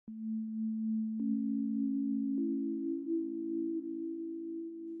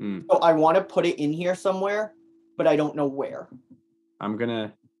So I want to put it in here somewhere, but I don't know where. I'm going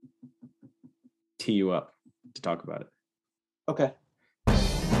to tee you up to talk about it. Okay.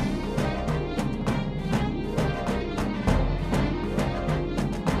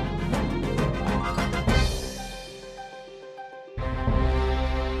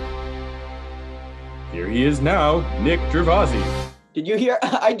 Here he is now, Nick Gervasi. Did you hear?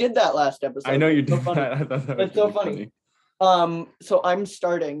 I did that last episode. I know you did so that. I thought that was That's so funny. So I'm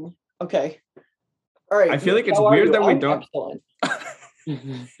starting. Okay. All right. I feel like it's weird that we don't.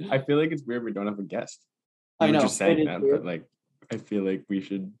 I feel like it's weird we don't have a guest. I know. We're just saying that, but like, I feel like we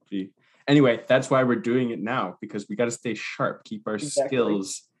should be. Anyway, that's why we're doing it now, because we got to stay sharp, keep our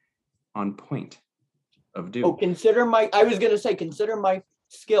skills on point of do. Oh, consider my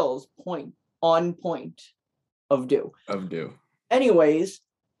skills on point of do. Anyways,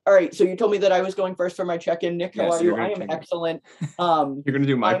 all right. So you told me that I was going first for my check-in. Nick, how are you? I am excellent. You're going to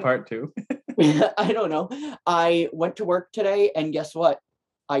do my part too? I don't know. I went to work today, and guess what?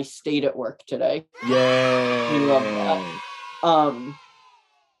 I stayed at work today. Yay! I love that.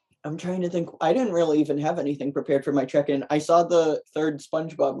 I'm trying to think. I didn't really even have anything prepared for my check-in. I saw the third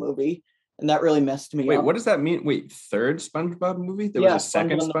SpongeBob movie, and that really messed me up. Wait, what does that mean? Wait, third SpongeBob movie? There was a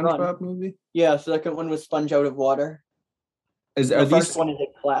second SpongeBob movie? Yeah, second one was Sponge Out of Water. The first one is a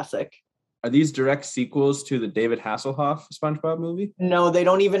classic. Are these direct sequels to the David Hasselhoff SpongeBob movie? No, they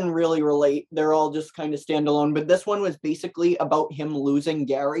don't even really relate. They're all just kind of standalone. But this one was basically about him losing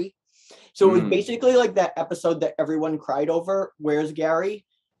Gary. So it was basically like that episode that everyone cried over, Where's Gary?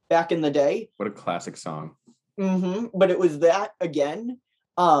 Back in the day. What a classic song. But it was that again.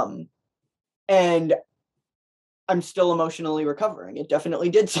 And I'm still emotionally recovering. It definitely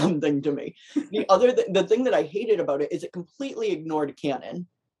did something to me. The thing that I hated about it is it completely ignored canon.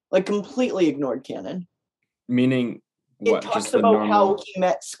 Like completely ignored canon. Meaning what? It talks about how he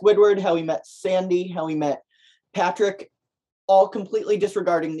met Squidward, how he met Sandy, how he met Patrick, all completely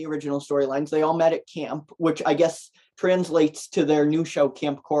disregarding the original storylines. They all met at camp, which I guess translates to their new show,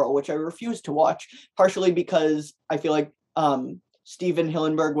 Camp Coral, which I refuse to watch, partially because I feel like Steven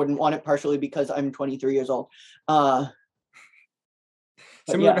Hillenburg wouldn't want it, partially because I'm 23 years old.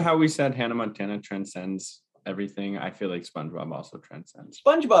 Similar to how we said Hannah Montana transcends everything, I feel like SpongeBob also transcends.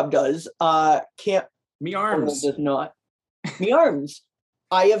 SpongeBob does. Me arms does not. Me arms.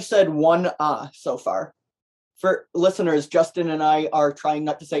 I have said one so far. For listeners, Justin and I are trying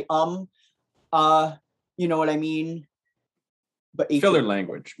not to say you know what I mean? But filler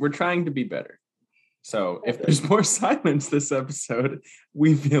language. We're trying to be better. So if there's more silence this episode,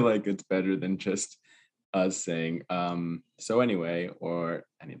 we feel like it's better than just us saying so anyway, or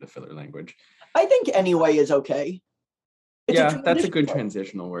any of the filler language. I think anyway is okay. That's a good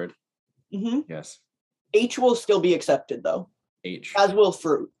transitional word. Yes. H will still be accepted though. H. As will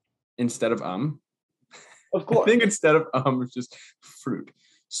fruit. Instead of Of course. I think instead of it's just fruit.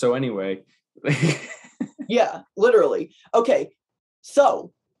 So anyway. Yeah, literally. Okay.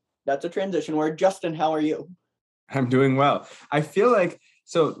 So that's a transition word. Justin, how are you? I'm doing well. I feel like,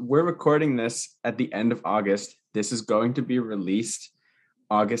 so we're recording this at the end of August. This is going to be released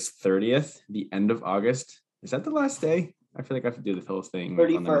August 30th, the end of August. Is that the last day? I feel like I have to do the whole thing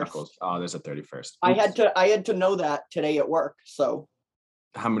 31st. On the knuckles. Oh, there's a 31st. Oops. I had to know that today at work. So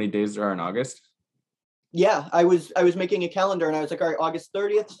how many days there are in August? Yeah, I was making a calendar and I was like, all right, August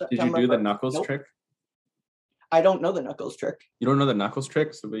 30th. September Did you do the knuckles trick? I don't know the knuckles trick. You don't know the knuckles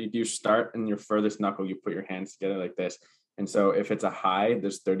trick? So you start in your furthest knuckle, you put your hands together like this. And so if it's a high,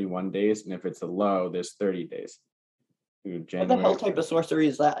 there's 31 days. And if it's a low, there's 30 days. What the hell type of sorcery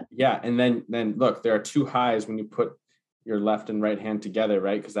is that? Yeah. And then look, there are two highs when you put your left and right hand together,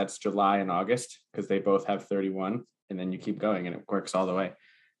 right? Because that's July and August, because they both have 31. And then you keep going and it works all the way.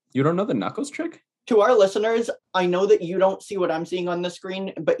 You don't know the knuckles trick? To our listeners, I know that you don't see what I'm seeing on the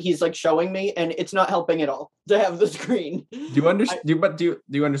screen, but he's like showing me, and it's not helping at all to have the screen. Do you understand? Do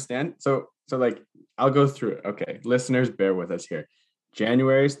you understand? So like, I'll go through it. Okay, listeners, bear with us here.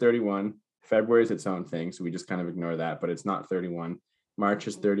 January is 31. February is its own thing, so we just kind of ignore that, but it's not 31. March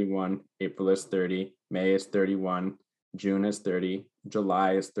is 31. April is 30. May is 31. June is 30.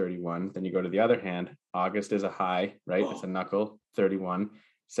 July is 31. Then you go to the other hand. August is a high, right? It's a knuckle, 31.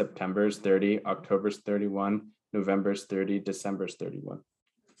 September's 30, October's 31, November's 30, December's 31.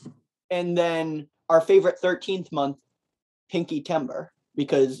 And then our favorite 13th month, Pinky Timber,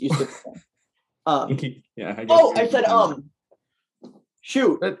 because you said yeah. I said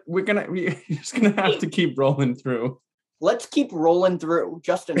shoot. But you're just gonna have to keep rolling through. let's keep rolling through.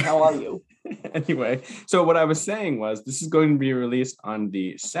 Justin, how are you? Anyway, so what I was saying was this is going to be released on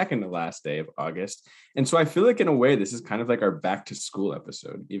the second to last day of August. And so I feel like in a way, this is kind of like our back to school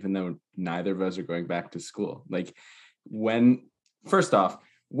episode, even though neither of us are going back to school. Like first off,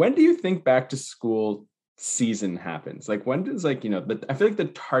 when do you think back to school season happens? Like when does I feel like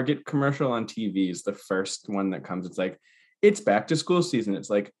the Target commercial on TV is the first one that comes. It's like, it's back to school season. It's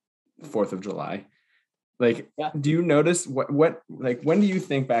like 4th of July. Like, yeah. Do you notice what when do you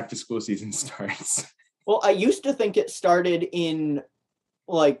think back to school season starts? Well, I used to think it started in,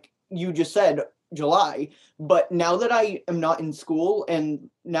 like you just said, July, but now that I am not in school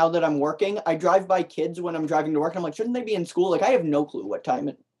and now that I'm working, I drive by kids when I'm driving to work and I'm like, shouldn't they be in school? Like, I have no clue what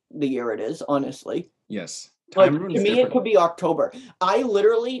time the year it is, honestly. Yes. Like, to me, different. It could be October. I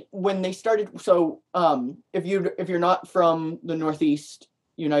literally, when they started, so if you're not from the Northeast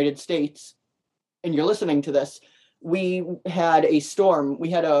United States and you're listening to this, we had a storm. We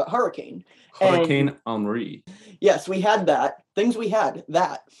had a hurricane. Hurricane Henri. Yes, we had that. We had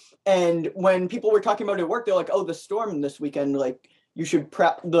that. And when people were talking about it at work, they're like, oh, the storm this weekend, like, you should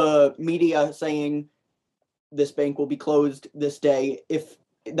prep the media saying this bank will be closed this day if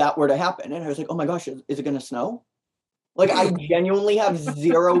that were to happen. And I was like, oh my gosh, is it going to snow? Like, I genuinely have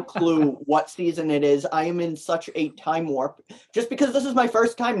zero clue what season it is. I am in such a time warp just because this is my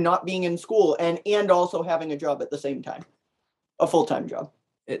first time not being in school and also having a job at the same time, a full-time job.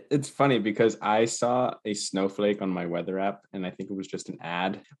 It's funny because I saw a snowflake on my weather app and I think it was just an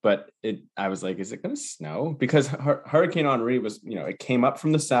ad, but I was like, is it going to snow? Because Hurricane Henri was, it came up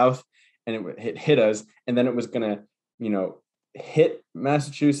from the south and it hit us, and then it was going to, hit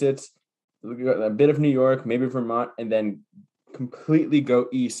Massachusetts, a bit of New York, maybe Vermont, and then completely go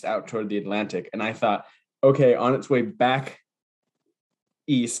east out toward the Atlantic. And I thought, okay, on its way back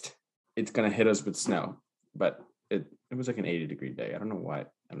east, it's going to hit us with snow. But it was like an 80-degree day. I don't know why.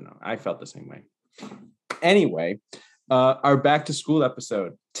 I don't know. I felt the same way. Anyway, our back to school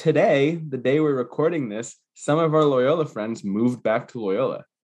episode. Today, the day we're recording this, some of our Loyola friends moved back to Loyola.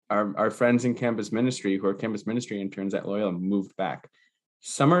 Our friends in campus ministry, who are campus ministry interns at Loyola, moved back.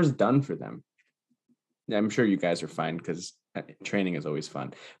 Summer's done for them. I'm sure you guys are fine because training is always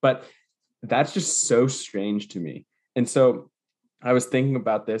fun, but that's just so strange to me. And so I was thinking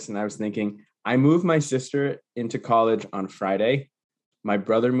about this and I was thinking, I moved my sister into college on Friday. My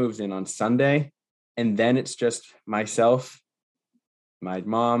brother moves in on Sunday. And then it's just myself, my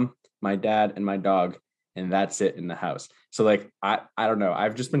mom, my dad, and my dog. And that's it in the house. So like, I don't know.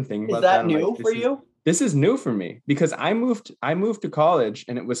 I've just been thinking about that. Is that new for you? This is new for me because I moved to college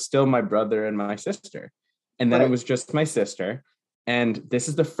and it was still my brother and my sister. And then It was just my sister. And this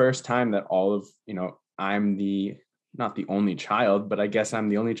is the first time that all of, I'm not the only child, but I guess I'm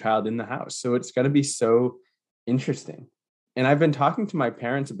the only child in the house. So it's going to be so interesting. And I've been talking to my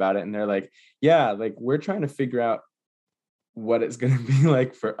parents about it and they're like, yeah, like we're trying to figure out what it's going to be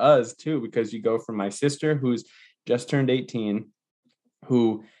like for us too, because you go from my sister who's just turned 18,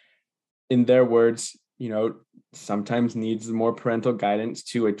 who in their words, sometimes needs more parental guidance,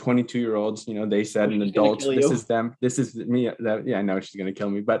 to a 22-year-old, they said an adult, this is them, this is me. Yeah, I know she's going to kill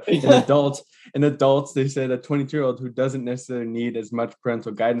me, but an adult, they said a 22-year-old who doesn't necessarily need as much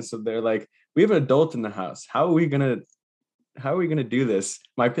parental guidance. So they're like, we have an adult in the house. How are we going to do this?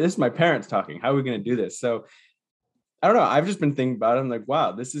 This is my parents talking. How are we going to do this? So I don't know. I've just been thinking about it. I'm like,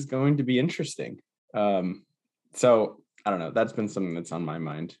 wow, this is going to be interesting. So I don't know. That's been something that's on my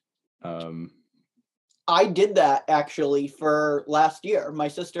mind. I did that actually for last year. My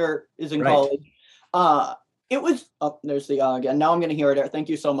sister is in college. It was, there's the again. Now I'm going to hear it. Thank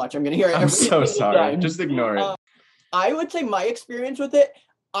you so much. I'm going to hear it. I'm so sorry. Time. Just ignore it. I would say my experience with it,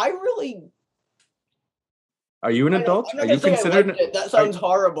 Are you an adult? Are you considered? That sounds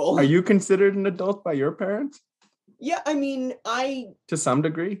horrible. Are you considered an adult by your parents? Yeah, I mean, to some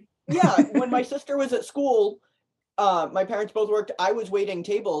degree. Yeah, when my sister was at school, my parents both worked. I was waiting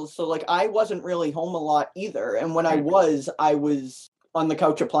tables, so like I wasn't really home a lot either. And when I was on the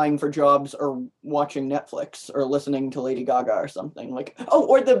couch applying for jobs or watching Netflix or listening to Lady Gaga or something like. Oh,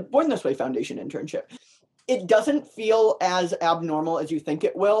 or the Born This Way Foundation internship. It doesn't feel as abnormal as you think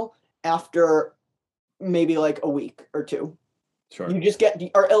it will after maybe like a week or two. Sure. You just get,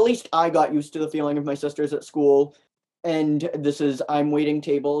 or at least I got used to the feeling of my sister's at school. And I'm waiting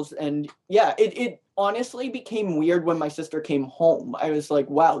tables. And yeah, it honestly became weird when my sister came home. I was like,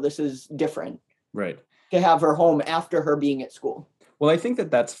 wow, this is different. Right. To have her home after her being at school. Well, I think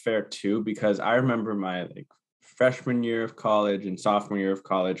that's fair too, because I remember my freshman year of college and sophomore year of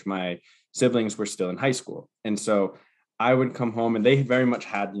college, my siblings were still in high school. And so I would come home, and they very much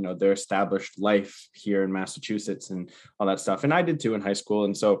had, their established life here in Massachusetts and all that stuff. And I did too in high school.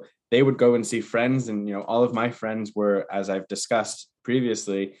 And so they would go and see friends. And, all of my friends were, as I've discussed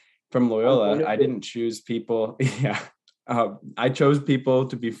previously, from Loyola. I didn't choose people. Yeah. I chose people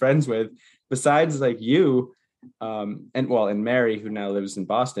to be friends with besides like you. And Mary, who now lives in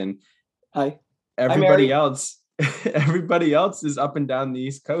Boston. Hi. Everybody else is up and down the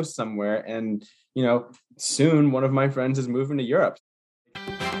East Coast somewhere. And, soon one of my friends is moving to Europe.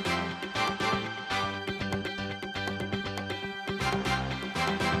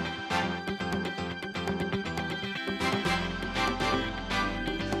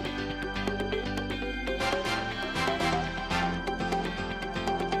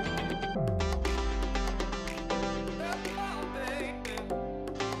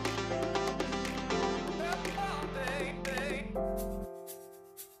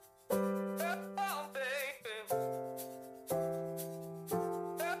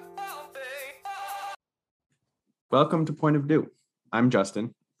 Welcome to Point of View. I'm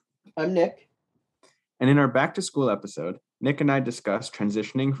Justin. I'm Nick. And in our back to school episode, Nick and I discuss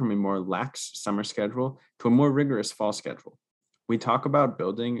transitioning from a more lax summer schedule to a more rigorous fall schedule. We talk about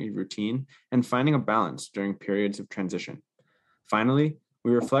building a routine and finding a balance during periods of transition. Finally,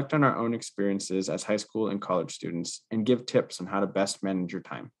 we reflect on our own experiences as high school and college students and give tips on how to best manage your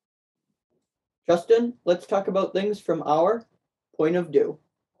time. Justin, let's talk about things from our point of view.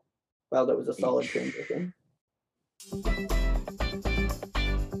 Wow, that was a solid transition.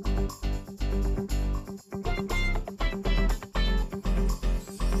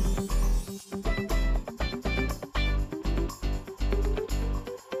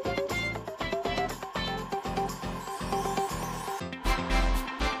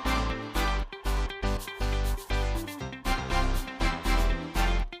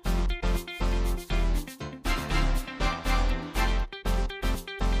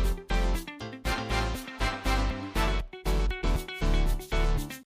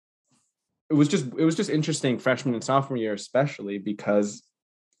 It was just interesting freshman and sophomore year, especially because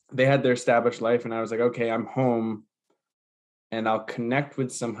they had their established life. And I was like, okay, I'm home and I'll connect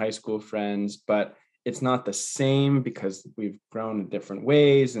with some high school friends, but it's not the same because we've grown in different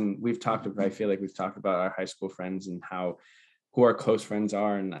ways. And I feel like we've talked about our high school friends and who our close friends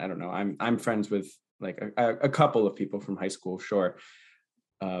are. And I don't know, I'm friends with like a couple of people from high school, sure.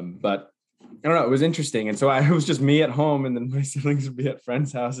 But I don't know, it was interesting. And so it was just me at home, and then my siblings would be at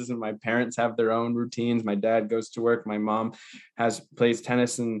friends' houses, and my parents have their own routines. My dad goes to work. My mom plays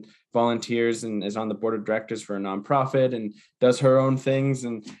tennis and volunteers and is on the board of directors for a nonprofit and does her own things.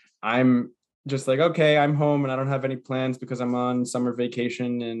 And I'm just like, okay, I'm home and I don't have any plans because I'm on summer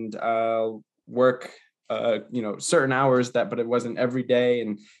vacation, and I'll work, certain hours but it wasn't every day.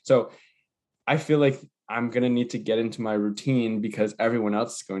 And so I feel like I'm going to need to get into my routine because everyone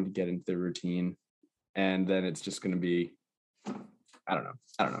else is going to get into their routine. And then it's just going to be, I don't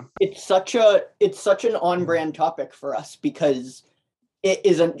know. It's such an on-brand topic for us because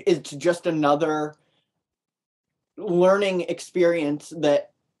it's just another learning experience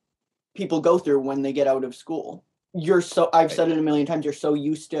that people go through when they get out of school. I've said it a million times, you're so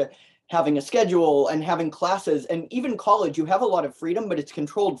used to having a schedule and having classes, and even college, you have a lot of freedom, but it's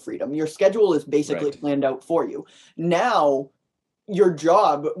controlled freedom. Your schedule is basically planned out for you. Now, your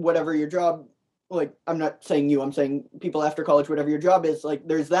job, whatever your job, like, I'm not saying you, I'm saying people after college, whatever your job is, like,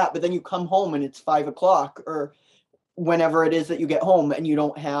 there's that, but then you come home and it's 5:00 or whenever it is that you get home, and you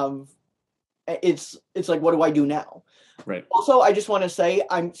don't have, it's like, what do I do now? Right. Also, I just want to say,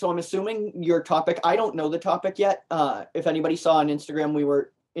 I'm assuming your topic, I don't know the topic yet. If anybody saw on Instagram, we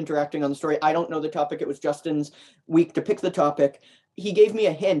were interacting on the story. I don't know the topic. It was Justin's week to pick the topic. He gave me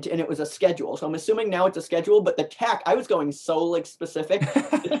a hint and it was a schedule. So I'm assuming now it's a schedule, but the tack, I was going so specific.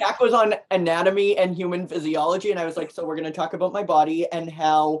 The tack was on anatomy and human physiology. And I was like, so we're going to talk about my body and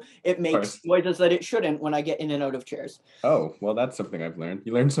how it makes noises that it shouldn't when I get in and out of chairs. Oh, well, that's something I've learned.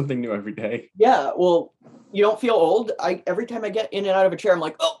 You learn something new every day. Yeah. Well, you don't feel old. Every time I get in and out of a chair, I'm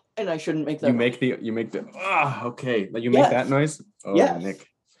like, oh, and I shouldn't make that. You make the, okay. Like you make that noise? Oh, yes. Nick.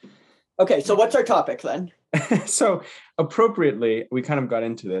 Okay, so what's our topic then? So appropriately, we kind of got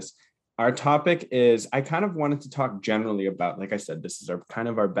into this. Our topic is, I kind of wanted to talk generally about, like I said, this is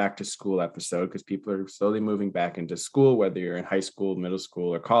our back to school episode because people are slowly moving back into school, whether you're in high school, middle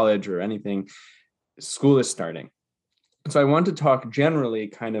school, or college or anything, school is starting. So I want to talk generally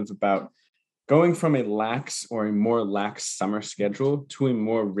kind of about going from a more lax summer schedule to a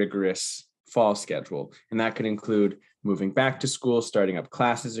more rigorous fall schedule. And that could include moving back to school, starting up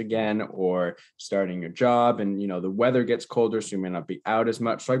classes again, or starting your job. And, the weather gets colder, so you may not be out as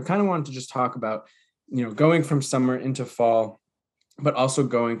much. So I kind of wanted to just talk about going from summer into fall, but also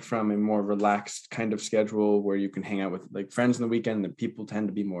going from a more relaxed kind of schedule where you can hang out with like friends on the weekend, that people tend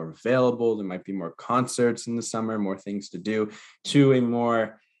to be more available. There might be more concerts in the summer, more things to do, to a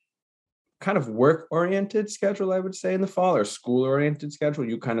more kind of work-oriented schedule, I would say, in the fall, or school-oriented schedule.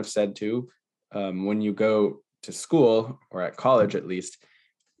 You kind of said too, when you go to school or at college, at least,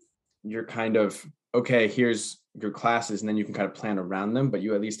 you're kind of, okay, here's your classes, and then you can kind of plan around them, but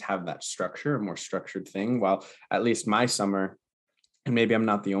you at least have that structure, a more structured thing. While at least my summer, and maybe I'm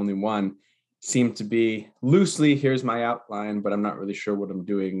not the only one, seemed to be loosely, here's my outline, but I'm not really sure what I'm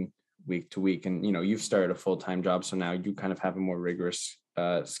doing week to week. And, you've started a full-time job, so now you kind of have a more rigorous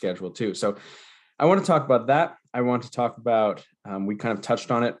schedule too. So I want to talk about that. I want to talk about, we kind of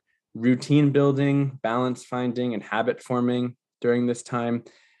touched on it, routine building, balance finding, and habit forming during this time.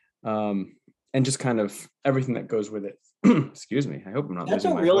 And just kind of everything that goes with it. Excuse me. I hope I'm not That's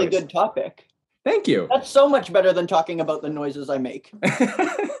losing a my really voice. good topic. Thank you. That's so much better than talking about the noises I make.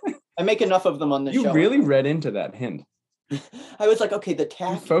 I make enough of them on the show. You really read into that hint. I was like, okay, the tack.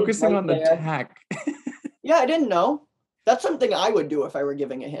 You're focusing on the tack. Yeah, I didn't know. That's something I would do if I were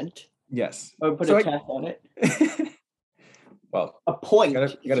giving a hint. Yes. I would put a tack on it. Well, a point.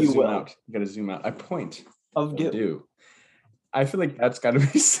 You gotta zoom out. You gotta zoom out. A point of do. I feel like that's got to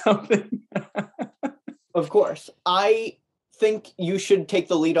be something. Of course. I think you should take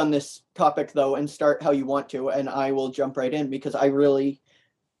the lead on this topic, though, and start how you want to, and I will jump right in because I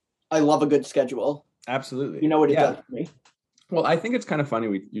love a good schedule. Absolutely. You know what it does for me. Well, I think it's kind of funny.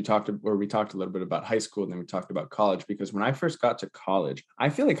 We talked a little bit about high school, and then we talked about college, because when I first got to college, I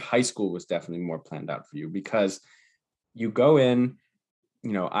feel like high school was definitely more planned out for you, because you go in,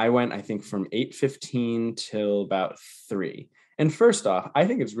 I went, I think, from 8:15 till about 3. And first off, I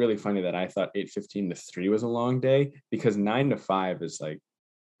think it's really funny that I thought 8:15 to 3 was a long day, because 9 to 5 is like,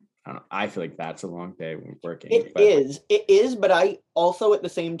 I don't know, I feel like that's a long day when working. It is, but I also at the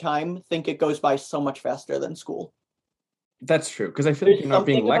same time think it goes by so much faster than school. That's true, because I feel like you're not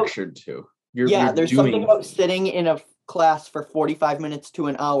being lectured to. There's something about sitting in a class for 45 minutes to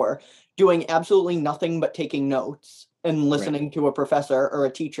an hour, doing absolutely nothing but taking notes and listening to a professor or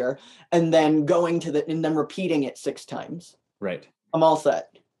a teacher, and then going and then repeating it 6 times. Right. I'm all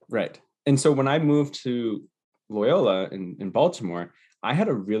set. Right. And so when I moved to Loyola in Baltimore, I had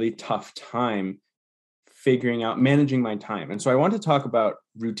a really tough time figuring out, managing my time. And so I want to talk about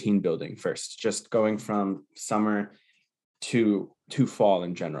routine building first, just going from summer to fall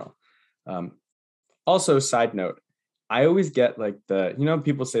in general. Also, side note, I always get like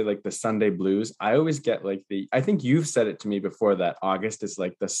people say like the Sunday blues. I always get like I think you've said it to me before, that August is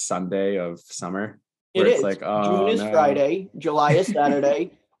like the Sunday of summer. It is. Like, June is Friday, July is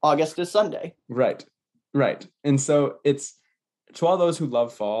Saturday, August is Sunday. Right. And so it's, to all those who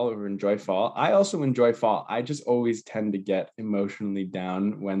love fall or enjoy fall, I also enjoy fall. I just always tend to get emotionally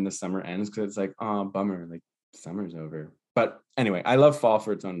down when the summer ends, because it's like, oh, bummer, like summer's over. But anyway, I love fall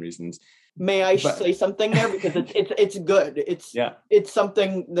for its own reasons. May I say something there? Because it's good. It's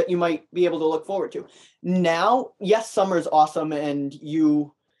something that you might be able to look forward to. Now, yes, summer's awesome, and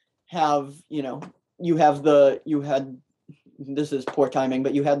you have, this is poor timing,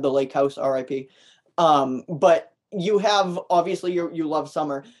 but you had the lake house, RIP. But you have, obviously, you love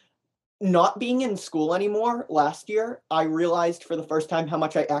summer. Not being in school anymore last year, I realized for the first time how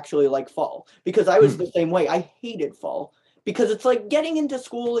much I actually like fall, because I was the same way. I hated fall because it's like getting into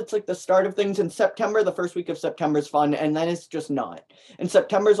school. It's like the start of things in September. The first week of September is fun, and then it's just not. And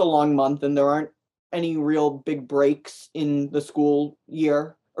September's a long month, and there aren't any real big breaks in the school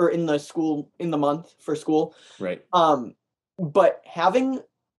year or in the month for school. Right. But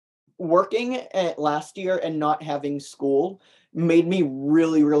working at last year and not having school made me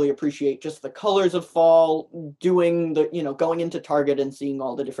really, really appreciate just the colors of fall, doing going into Target and seeing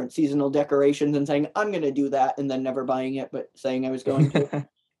all the different seasonal decorations and saying, I'm going to do that, and then never buying it, but saying I was going to.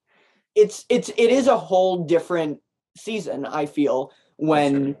 It is a whole different season, I feel,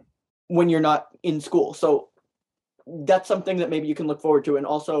 when you're not in school. So that's something that maybe you can look forward to. And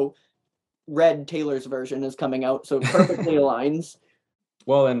also Red, Taylor's version, is coming out, so it perfectly aligns.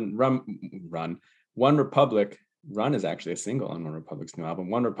 Well, and One Republic, Run is actually a single on One Republic's new album.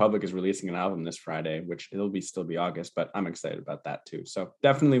 One Republic is releasing an album this Friday, which it'll still be August, but I'm excited about that too. So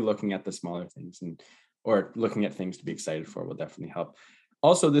definitely looking at the smaller things or looking at things to be excited for will definitely help.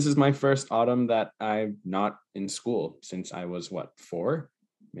 Also, this is my first autumn that I'm not in school since I was 4,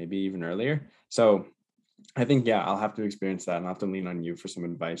 maybe even earlier. So I think, I'll have to experience that, and I'll have to lean on you for some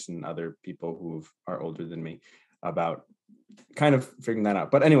advice and other people who are older than me about kind of figuring that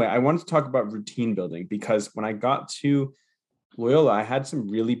out. But anyway, I wanted to talk about routine building, because when I got to Loyola, I had some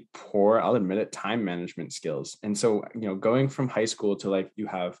really poor, I'll admit it, time management skills. And so, going from high school to like you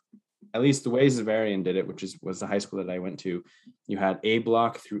have, at least the way Zavarian did it, which was the high school that I went to, you had A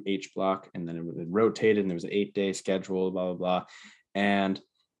block through H block, and then it rotated, and there was an 8-day schedule, blah, blah, blah. And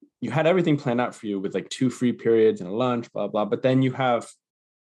you had everything planned out for you with like 2 free periods and a lunch, blah, blah. But then you have,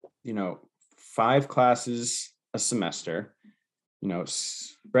 5 classes a semester,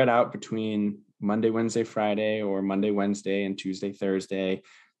 spread out between Monday, Wednesday, Friday, or Monday, Wednesday, and Tuesday, Thursday.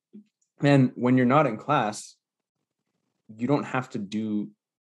 And when you're not in class, you don't have to do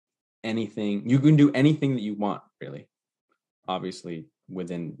anything. You can do anything that you want, really, obviously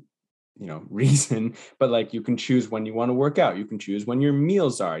within reason, but like you can choose when you want to work out, you can choose when your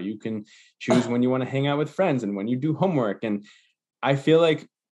meals are, you can choose when you want to hang out with friends and when you do homework. And I feel like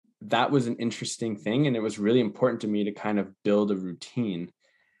that was an interesting thing, and it was really important to me to kind of build a routine.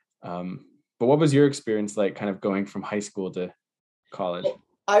 But what was your experience like, kind of going from high school to college?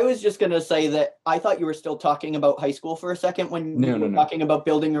 I was just going to say that I thought you were still talking about high school for a second when you were talking about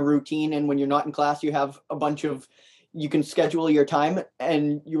building a routine, and when you're not in class, you have a bunch of, you can schedule your time,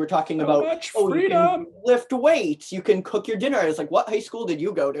 and you were talking about freedom. You can lift weights, you can cook your dinner. I was like, what high school did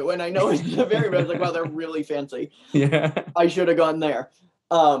you go to? And I know it's very, I was like, wow, they're really fancy. Yeah. I should have gone there.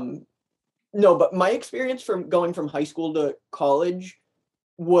 No, but my experience from going from high school to college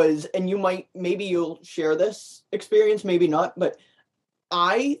was, and maybe you'll share this experience, maybe not, but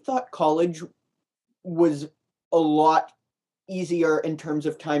I thought college was a lot easier in terms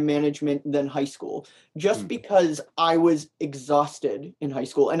of time management than high school, just because I was exhausted in high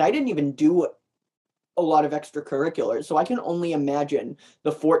school, and I didn't even do a lot of extracurriculars. So I can only imagine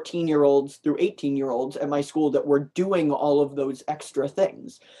the 14-year-olds through 18-year-olds at my school that were doing all of those extra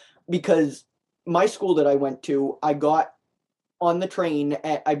things. Because my school that I went to, I got on the train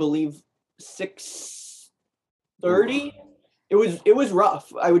at, I believe, 6:30. It was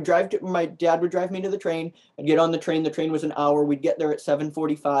rough. My dad would drive me to the train. I'd get on the train. The train was an hour. We'd get there at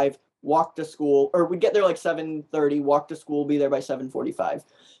 7:45, walk to school, or we'd get there like 7:30, walk to school, be there by 7:45.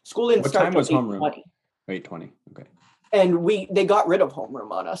 School didn't start till 8:20. 8:20. Okay. And they got rid of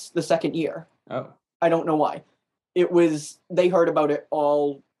homeroom on us the second year. Oh. I don't know why. They heard about it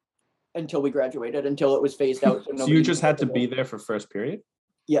all until we graduated, until it was phased out. So you just had to be there for first period?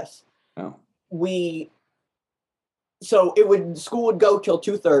 Yes. Oh. So school would go till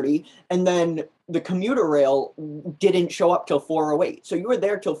 2:30, and then the commuter rail didn't show up till 4:08. So you were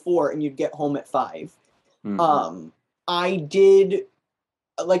there till 4, and you'd get home at 5. Mm-hmm.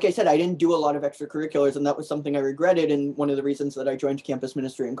 Like I said, I didn't do a lot of extracurriculars, and that was something I regretted, and one of the reasons that I joined campus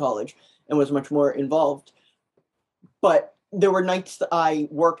ministry in college and was much more involved. But there were nights that I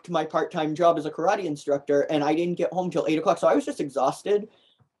worked my part-time job as a karate instructor, and I didn't get home till 8 o'clock. So I was just exhausted.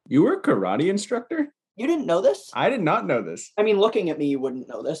 You were a karate instructor? You didn't know this? I did not know this. I mean, looking at me, you wouldn't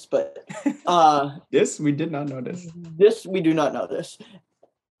know this, but this we did not know this. This we do not know this.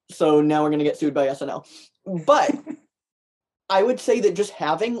 So now we're going to get sued by SNL. But I would say that just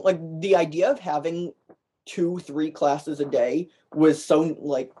having, like, the idea of having 2-3 classes a day was so,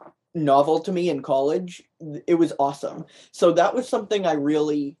 like, novel to me in college. It was awesome. So that was something I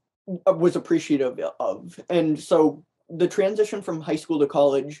really was appreciative of. And so the transition from high school to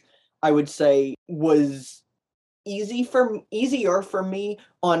college, I would say, was easier for me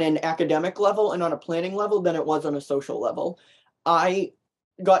on an academic level and on a planning level than it was on a social level. I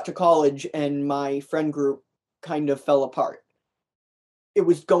got to college and my friend group kind of fell apart. It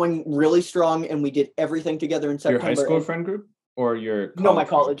was going really strong, and we did everything together in September. Your high school friend group or your college? No, my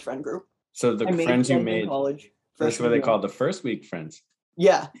college friend group. So the friends you made in college. That's what they called the first week friends.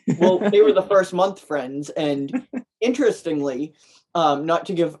 Yeah. Well, they were the first month friends, and interestingly, not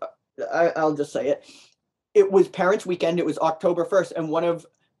to give, I'll just say it. It was Parents' Weekend. It was October 1st, and one of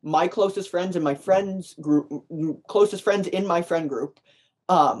my closest friends in my friends group, closest friends in my friend group,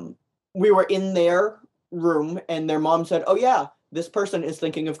 we were in their room, and their mom said, "Oh yeah, this person is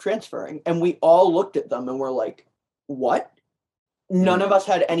thinking of transferring." And we all looked at them and were like, what? None of us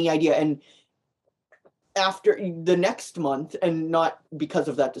had any idea. And after the next month, and not because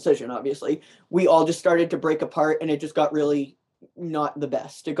of that decision, obviously, we all just started to break apart, and it just got really not the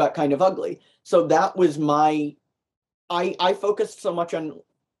best. It got kind of ugly. So that was I focused so much on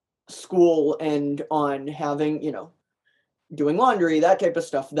school and on having, doing laundry, that type of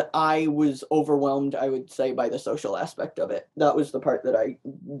stuff, that I was overwhelmed, I would say, by the social aspect of it. That was the part that I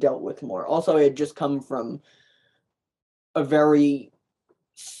dealt with more. Also, I had just come from a very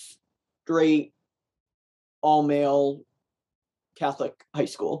straight, all-male Catholic high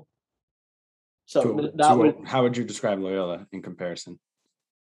school. So how would you describe Loyola in comparison?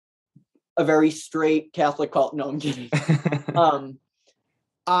 A very straight Catholic cult. No, I'm kidding. Um,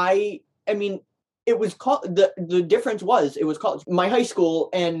 I mean, it was called the difference was it was college. My high school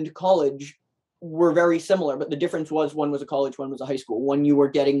and college were very similar, but the difference was one was a college, one was a high school. One you were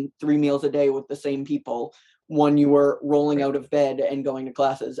getting 3 meals a day with the same people. One you were rolling out of bed and going to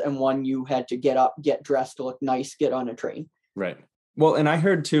classes, and one you had to get up, get dressed, look nice, get on a train. Right. Well, and I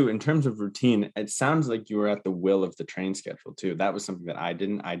heard too, in terms of routine, it sounds like you were at the will of the train schedule too. That was something that I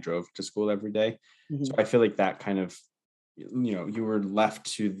didn't. I drove to school every day. So I feel like that kind of, you were left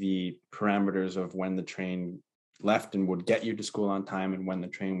to the parameters of when the train left and would get you to school on time and when the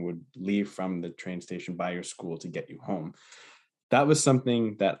train would leave from the train station by your school to get you home. That was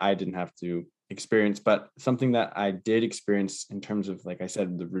something that I didn't have to experience, but something that I did experience in terms of, like I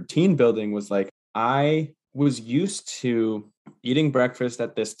said, the routine building was like, I was used to eating breakfast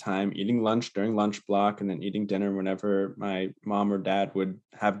at this time, eating lunch during lunch block, and then eating dinner whenever my mom or dad would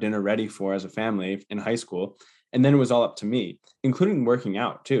have dinner ready for as a family in high school. And then it was all up to me, including working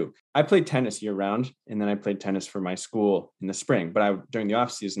out too. I played tennis year round, and then I played tennis for my school in the spring. But during the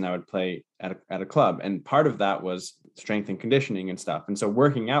off season, I would play at a club, and part of that was strength and conditioning and stuff. And so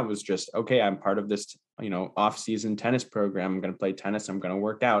working out was just, okay, I'm part of this, off season tennis program. I'm going to play tennis. I'm going to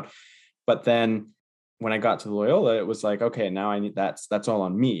work out. But then when I got to Loyola, it was like, okay, now I need that's all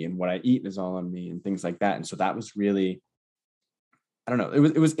on me, and what I eat is all on me, and things like that. And so that was really, I don't know,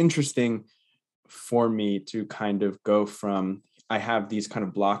 it was interesting for me to kind of go from, I have these kind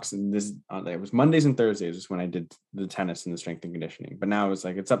of blocks, and this it was Mondays and Thursdays is when I did the tennis and the strength and conditioning. But now it's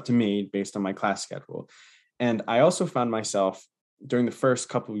like, it's up to me based on my class schedule. And I also found myself during the first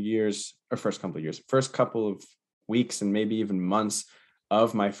couple of weeks and maybe even months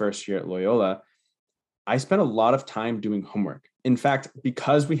of my first year at Loyola, I spent a lot of time doing homework. In fact,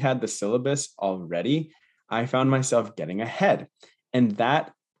 because we had the syllabus already, I found myself getting ahead. And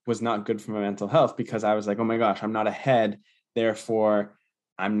that was not good for my mental health, because I was like, oh my gosh, I'm not ahead. Therefore,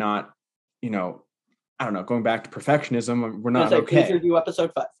 I'm not, I don't know, going back to perfectionism, we're not okay. Please review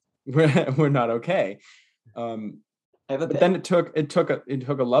episode 5. We're not okay. But then it took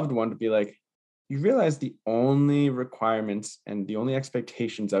a loved one to be like, you realize the only requirements and the only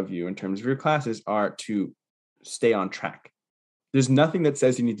expectations of you in terms of your classes are to stay on track. There's nothing that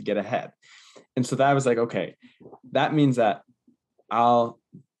says you need to get ahead. And so that was like, okay, that means that I'll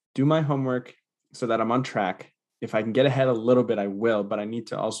do my homework so that I'm on track. If I can get ahead a little bit, I will, but I need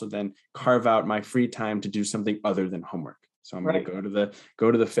to also then carve out my free time to do something other than homework. So I'm going to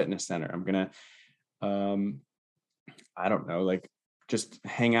go to the fitness center. I'm going to, I don't know, like just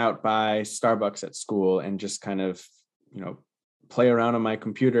hang out by Starbucks at school and just kind of, play around on my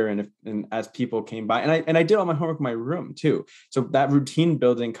computer. And as people came by, and I did all my homework in my room too. So that routine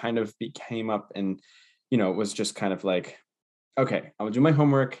building kind of came up, and, it was just kind of like, okay, I will do my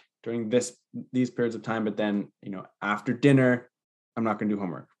homework during these periods of time. But then, after dinner, I'm not going to do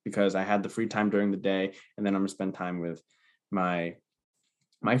homework because I had the free time during the day. And then I'm going to spend time with my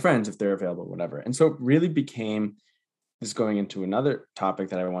friends if they're available, whatever. And so it really became this, going into another topic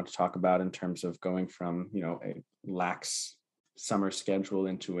that I want to talk about in terms of going from, a lax summer schedule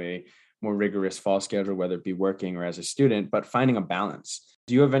into a more rigorous fall schedule, whether it be working or as a student, but finding a balance.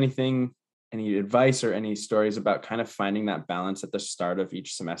 Do you have any advice or any stories about kind of finding that balance at the start of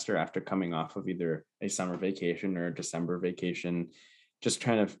each semester after coming off of either a summer vacation or a December vacation, just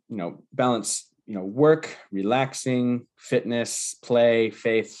trying to, balance, work, relaxing, fitness, play,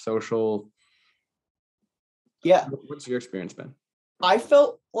 faith, social? Yeah. What's your experience been? I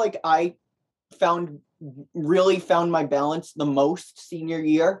felt like I really found my balance the most senior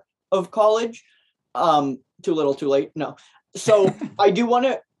year of college. Too little, too late. No. So I do want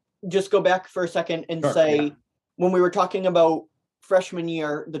to just go back for a second and say, when we were talking about freshman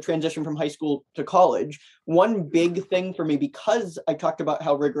year, the transition from high school to college, one big thing for me, because I talked about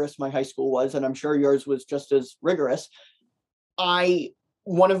how rigorous my high school was, and I'm sure yours was just as rigorous,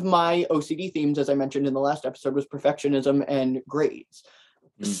 one of my OCD themes, as I mentioned in the last episode, was perfectionism and grades.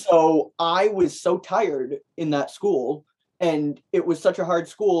 So I was so tired in that school, and it was such a hard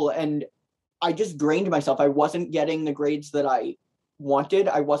school, and I just drained myself. I wasn't getting the grades that I wanted.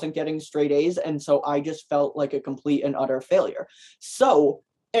 I wasn't getting straight A's. And so I just felt like a complete and utter failure. So,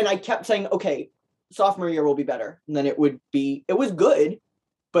 and I kept saying, okay, sophomore year will be better. And then it was good,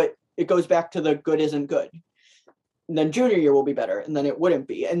 but it goes back to the good isn't good. And then junior year will be better. And then it wouldn't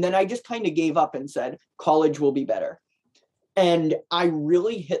be. And then I just kind of gave up and said, college will be better. And I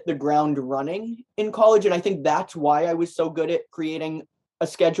really hit the ground running in college. And I think that's why I was so good at creating a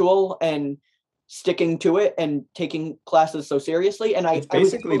schedule and sticking to it and taking classes so seriously. And it's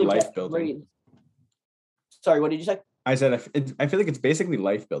basically life building. Sorry, what did you say? I said, I feel like it's basically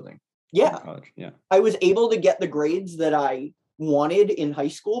life building. Yeah, college. Yeah. I was able to get the grades that I wanted in high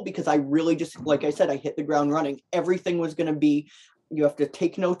school because I really just, like I said, I hit the ground running. Everything was going to be, you have to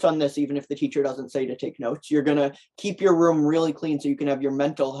take notes on this, even if the teacher doesn't say to take notes. You're going to keep your room really clean so you can have your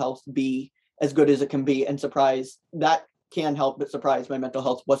mental health be as good as it can be. And surprise, that can help, but surprise, my mental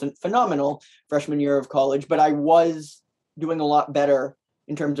health wasn't phenomenal freshman year of college, but I was doing a lot better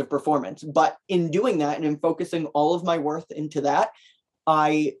in terms of performance. But in doing that and in focusing all of my worth into that,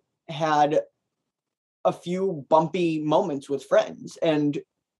 I had a few bumpy moments with friends and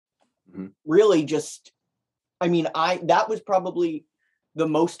really just, I mean, that was probably the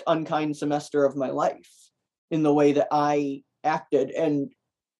most unkind semester of my life in the way that I acted. And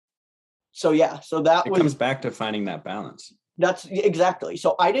so, yeah, so that It comes back to finding that balance. That's exactly.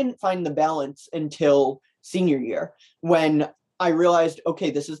 So I didn't find the balance until senior year when I realized, okay,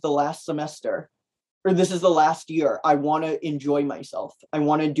 this is the last semester or this is the last year. I want to enjoy myself. I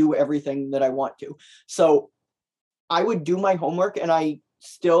want to do everything that I want to. So I would do my homework and I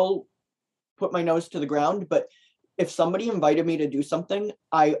still put my nose to the ground. But if somebody invited me to do something,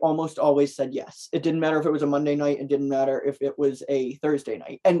 I almost always said yes. It didn't matter if it was a Monday night. It didn't matter if it was a Thursday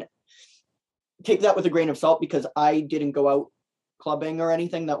night. And take that with a grain of salt because I didn't go out clubbing or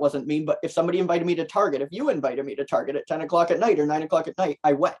anything. That wasn't me. But if somebody invited me to Target, if you invited me to Target at 10 o'clock at night or 9 o'clock at night,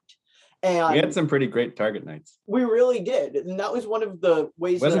 I went. And we had some pretty great Target nights. We really did. And that was one of the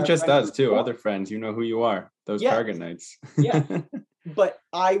ways. It wasn't just us too, other friends, you know who you are, those Target nights. Yeah. But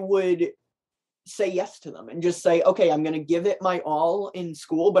I would say yes to them and just say, okay, I'm going to give it my all in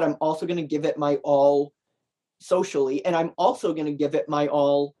school, but I'm also going to give it my all socially. And I'm also going to give it my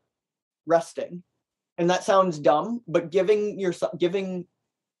all resting. And that sounds dumb, but giving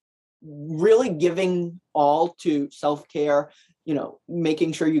all to self-care,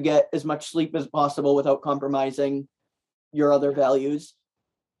 making sure you get as much sleep as possible without compromising your other values,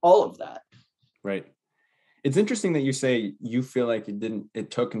 all of that. Right. It's interesting that you say you feel like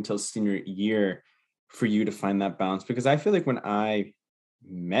it took until senior year for you to find that balance, because I feel like when I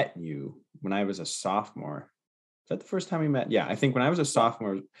met you, when I was a sophomore, is that the first time we met? Yeah. I think when I was a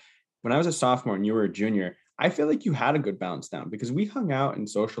sophomore and you were a junior, I feel like you had a good balance down because we hung out and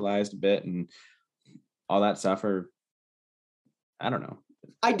socialized a bit and all that stuff. Or I don't know.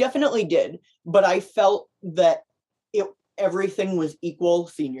 I definitely did, but I felt that everything was equal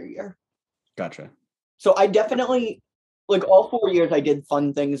senior year. Gotcha. So I definitely, like all 4 years, I did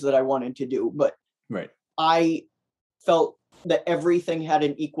fun things that I wanted to do, but right. I felt that everything had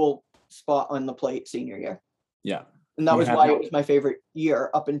an equal spot on the plate senior year. Yeah. And that was why it was my favorite year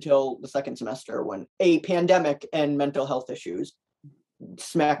up until the second semester when a pandemic and mental health issues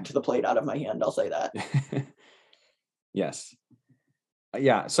smacked the plate out of my hand. I'll say that. Yes.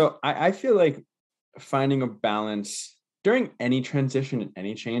 Yeah. So I feel like finding a balance during any transition and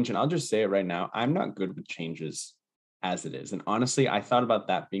any change, and I'll just say it right now, I'm not good with changes as it is. And honestly, I thought about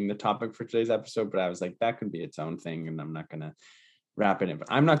that being the topic for today's episode, but I was like, that could be its own thing and I'm not going to wrap it in. But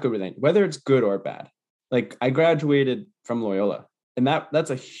I'm not good with it, whether it's good or bad. Like I graduated from Loyola and that's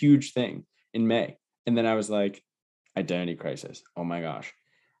a huge thing in May. And then I was like, identity crisis. Oh my gosh.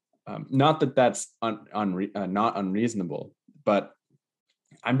 Not that that's not unreasonable, but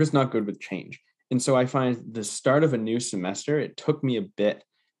I'm just not good with change. And so I find the start of a new semester, it took me a bit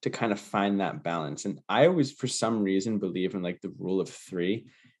to kind of find that balance. And I always, for some reason, believe in like the rule of 3.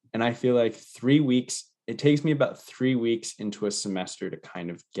 And I feel like 3 weeks, it takes me about 3 weeks into a semester to kind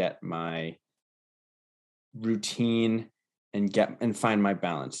of get my routine and find my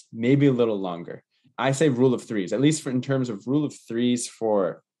balance, maybe a little longer. I say rule of 3s, at least in terms of rule of 3s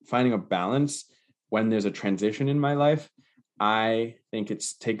for finding a balance when there's a transition in my life. I think it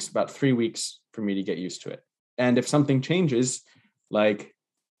takes about 3 weeks for me to get used to it. And if something changes, like,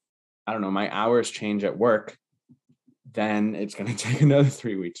 I don't know, my hours change at work, then it's going to take another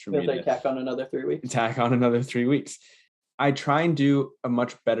 3 weeks for me to tack on another 3 weeks. Tack on another 3 weeks. I try and do a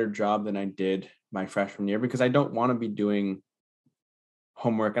much better job than I did my freshman year because I don't want to be doing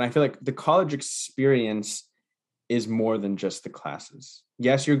homework. And I feel like the college experience is more than just the classes.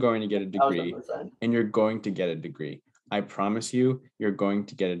 Yes, you're going to get a degree 1,000%. And you're going to get a degree. I promise you're going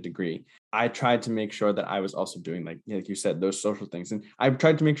to get a degree. I tried to make sure that I was also doing, like you said, those social things. And I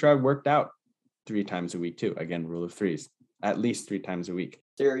tried to make sure I worked out 3 times a week too. Again, rule of 3s, at least 3 times a week.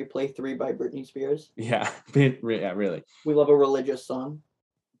 Theory Play 3 by Britney Spears. Yeah, really. We love a religious song.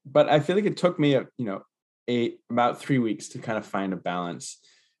 But I feel like it took me, about 3 weeks to kind of find a balance.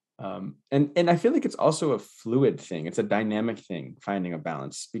 And I feel like it's also a fluid thing. It's a dynamic thing, finding a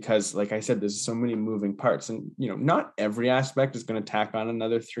balance, because like I said, there's so many moving parts and, not every aspect is going to tack on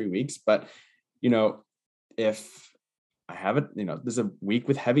another 3 weeks, but, if I have it, there's a week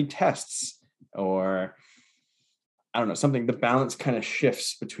with heavy tests, or I don't know, something, the balance kind of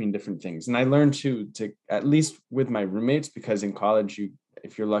shifts between different things. And I learned to at least with my roommates, because in college,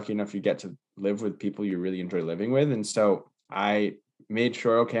 if you're lucky enough, you get to live with people you really enjoy living with. And so I made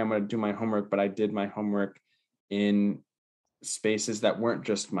sure, okay, I'm going to do my homework, but I did my homework in spaces that weren't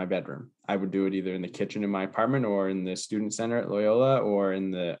just my bedroom. I would do it either in the kitchen in my apartment, or in the student center at Loyola, or in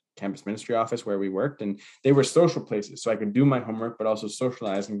the campus ministry office where we worked. And they were social places, so I could do my homework, but also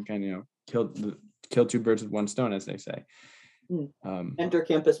socialize and kind of, kill two birds with one stone, as they say. Enter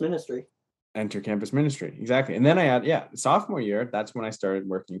campus ministry. Enter campus ministry. Exactly. And then I had, sophomore year, that's when I started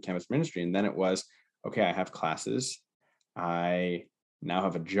working in campus ministry. And then it was, okay, I have classes. I now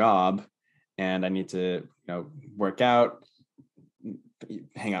have a job, and I need to, work out,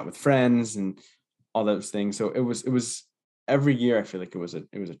 hang out with friends, and all those things. So it was every year, I feel like it was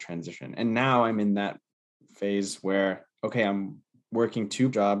a transition. And now I'm in that phase where, okay, I'm working two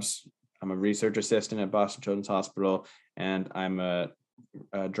jobs. I'm a research assistant at Boston Children's Hospital, and I'm a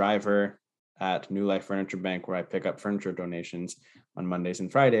driver at New Life Furniture Bank, where I pick up furniture donations on Mondays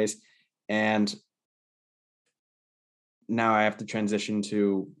and Fridays. And now I have to transition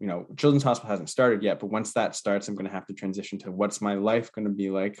to, Children's Hospital hasn't started yet, but once that starts, I'm going to have to transition to what's my life going to be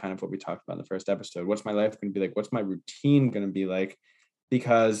like, kind of what we talked about in the first episode. What's my life going to be like? What's my routine going to be like?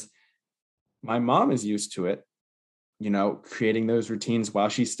 Because my mom is used to it, creating those routines while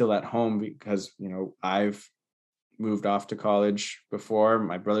she's still at home, because, I've moved off to college before.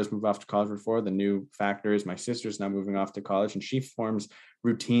 My brothers moved off to college before. The new factor is my sister's now moving off to college, and she forms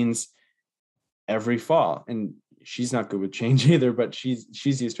routines every fall. And she's not good with change either, but she's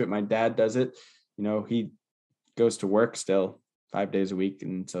used to it. My dad does it. He goes to work still 5 days a week.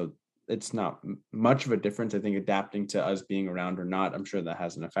 And so it's not much of a difference. I think adapting to us being around or not, I'm sure that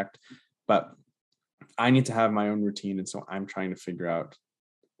has an effect, but I need to have my own routine. And so I'm trying to figure out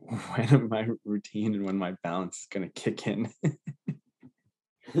when my routine and when my balance is going to kick in.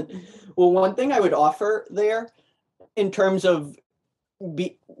 Well, one thing I would offer there in terms of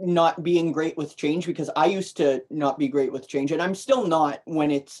not being great with change, because I used to not be great with change, and I'm still not when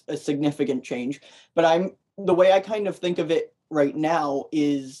it's a significant change, but the way I kind of think of it right now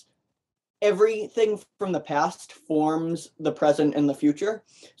is everything from the past forms the present and the future.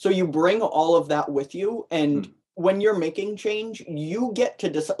 So you bring all of that with you, and when you're making change, you get to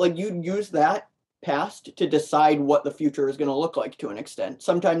decide, like, you use that past to decide what the future is going to look like to an extent.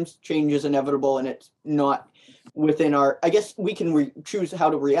 Sometimes change is inevitable and it's not within I guess we can choose how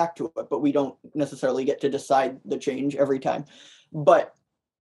to react to it, but we don't necessarily get to decide the change every time. But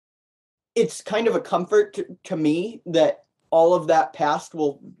it's kind of a comfort to me that all of that past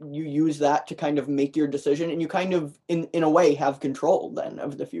you use that to kind of make your decision, and you kind of in a way have control then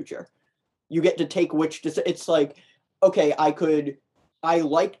of the future. You get to take it's like, okay, I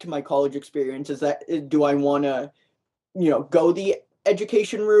liked my college experience. Do I want to, go the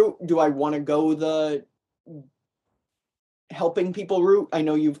education route? Do I want to go the helping people route? I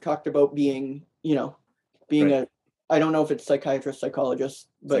know you've talked about being right. I don't know if it's psychiatrist, psychologist,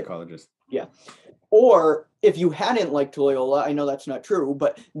 but psychologist. Yeah. Or if you hadn't liked Loyola, I know that's not true,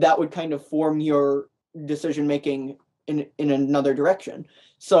 but that would kind of form your decision-making in another direction.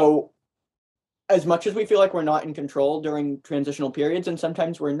 So as much as we feel like we're not in control during transitional periods, and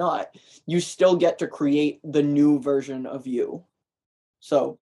sometimes we're not, you still get to create the new version of you.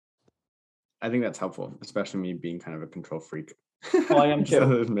 So I think that's helpful, especially me being kind of a control freak. Oh, I am too. So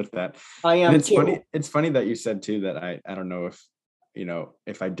I'll admit that. I am and too. It's funny that you said too that I don't know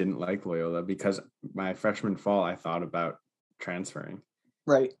if I didn't like Loyola, because my freshman fall I thought about transferring.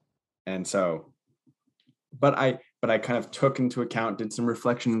 Right. And so, but I kind of took into account, did some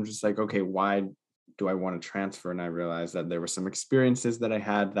reflection, and just like, okay, why do I want to transfer? And I realized that there were some experiences that I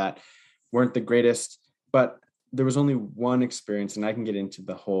had that weren't the greatest, but there was only one experience, and I can get into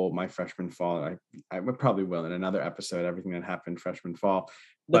the whole my freshman fall. I probably will in another episode, everything that happened freshman fall.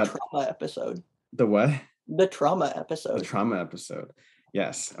 The trauma episode. The what? The trauma episode. The trauma episode.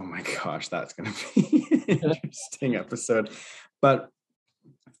 Yes. Oh my gosh, that's going to be an interesting episode. But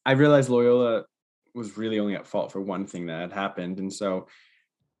I realized Loyola was really only at fault for one thing that had happened. And so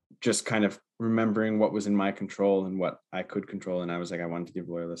just kind of remembering what was in my control and what I could control. And I was like, I wanted to give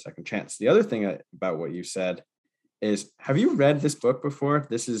Loyola a second chance. The other thing about what you said is, have you read this book before?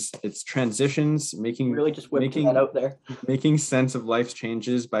 It's Transitions, Making that out there. Making Sense of Life's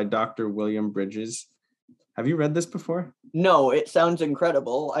Changes by Dr. William Bridges. Have you read this before? No, it sounds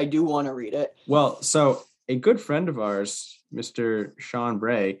incredible. I do want to read it. Well, so a good friend of ours, Mr. Sean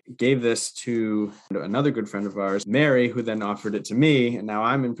Bray, gave this to another good friend of ours, Mary, who then offered it to me, and now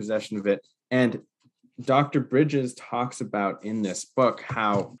I'm in possession of it. And Dr. Bridges talks about in this book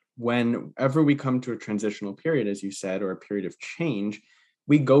how whenever we come to a transitional period, as you said, or a period of change,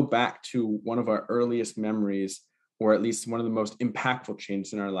 we go back to one of our earliest memories, or at least one of the most impactful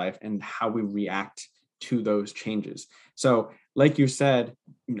changes in our life, and how we react to those changes. So, like you said,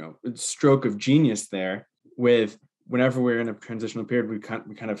 stroke of genius there with whenever we're in a transitional period, we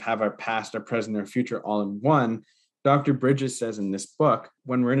kind of have our past, our present, our future all in one. Dr. Bridges says in this book,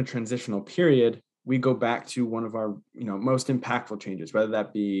 when we're in a transitional period, we go back to one of our most impactful changes, whether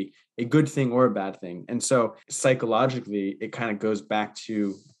that be a good thing or a bad thing. And so psychologically, it kind of goes back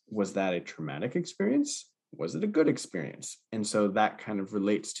to, was that a traumatic experience? Was it a good experience? And so that kind of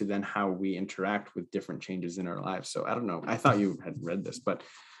relates to then how we interact with different changes in our lives. So I don't know. I thought you had read this, but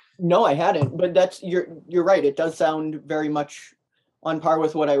no, I hadn't. But you're right. It does sound very much on par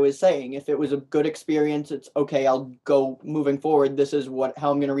with what I was saying. If it was a good experience, it's okay, I'll go moving forward. This is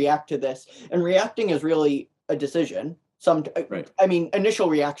how I'm going to react to this. And reacting is really a decision. Right. I mean, initial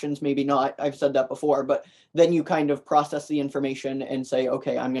reactions, maybe not. I've said that before, but then you kind of process the information and say,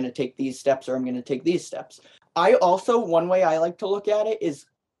 okay, I'm going to take these steps, or I'm going to take these steps. I also, one way I like to look at it is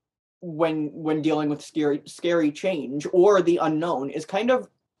when dealing with scary change or the unknown, is kind of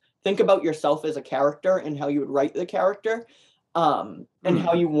think about yourself as a character and how you would write the character. And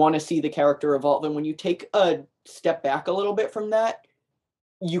how you want to see the character evolve. And when you take a step back a little bit from that,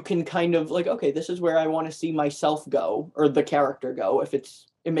 you can kind of like, okay, this is where I want to see myself go, or the character go. If it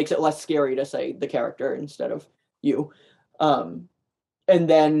makes it less scary to say the character instead of you. And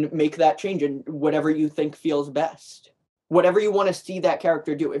then make that change in whatever you think feels best. Whatever you want to see that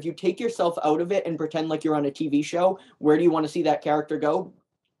character do. If you take yourself out of it and pretend like you're on a TV show, where do you want to see that character go?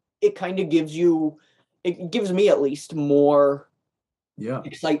 It kind of gives me at least more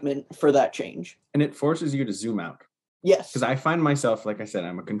excitement for that change. And it forces you to zoom out. Yes. Because I find myself, like I said,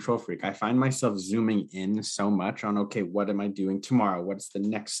 I'm a control freak. I find myself zooming in so much on, okay, what am I doing tomorrow? What's the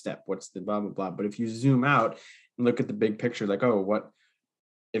next step? What's the blah, blah, blah. But if you zoom out and look at the big picture, like, oh, what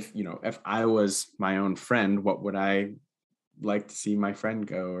if I was my own friend, what would I like to see my friend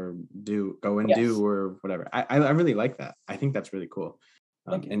go do or whatever. I really like that. I think that's really cool.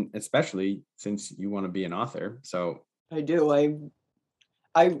 And especially since you want to be an author. So I do.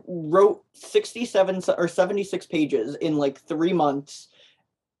 I wrote 67 or 76 pages in like 3 months,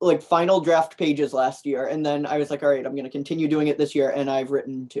 like final draft pages last year. And then I was like, all right, I'm going to continue doing it this year. And I've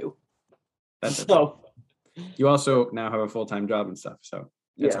written 2. So you also now have a full-time job and stuff. So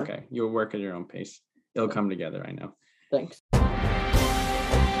it's okay. You'll work at your own pace. It'll come together. I know. Thanks.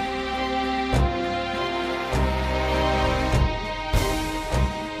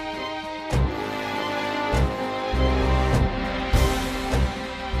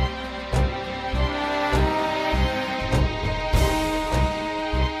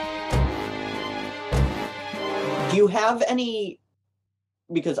 Do you have any,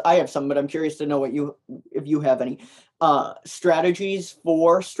 because I have some, but I'm curious to know if you have any strategies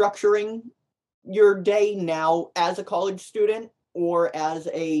for structuring your day now as a college student, or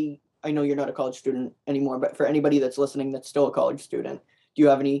I know you're not a college student anymore, but for anybody that's listening that's still a college student, do you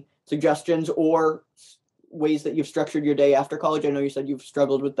have any suggestions or ways that you've structured your day after college? I know you said you've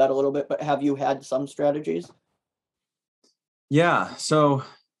struggled with that a little bit, but have you had some strategies? Yeah. So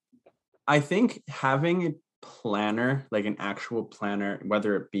I think having a planner, like an actual planner,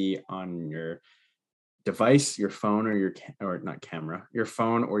 whether it be on your device, your phone, your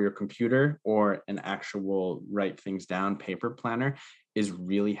phone or your computer, or an actual write things down paper planner, is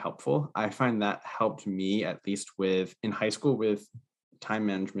really helpful. I find that helped me, at least in high school, with time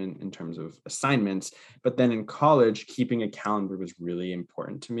management in terms of assignments. But then in college, keeping a calendar was really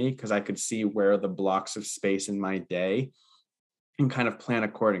important to me, because I could see where the blocks of space in my day and kind of plan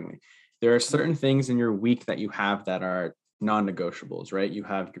accordingly. There are certain things in your week that you have that are non-negotiables, right? You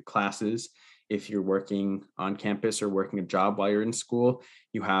have your classes. If you're working on campus or working a job while you're in school,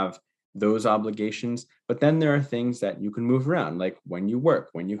 you have those obligations. But then there are things that you can move around, like when you work,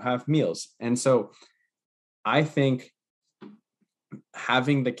 when you have meals. And so I think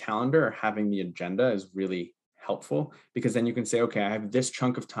having the calendar or having the agenda is really helpful, because then you can say, okay, I have this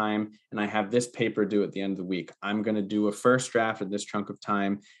chunk of time and I have this paper due at the end of the week. I'm going to do a first draft of this chunk of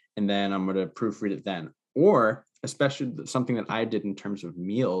time, and then I'm going to proofread it then. Or especially something that I did in terms of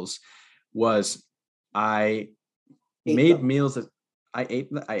meals was I made meals. I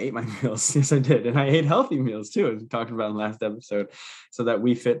ate my meals. Yes, I did. And I ate healthy meals too, as we talked about in the last episode, so that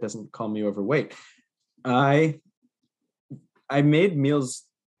We Fit doesn't call me overweight. I made meals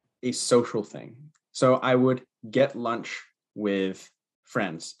a social thing. So I would get lunch with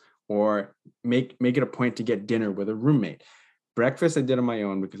friends, or make it a point to get dinner with a roommate. Breakfast I did on my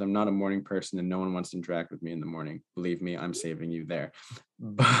own because I'm not a morning person and no one wants to interact with me in the morning. Believe me, I'm saving you there.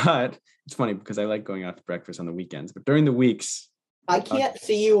 But it's funny because I like going out to breakfast on the weekends, but during the weeks, I can't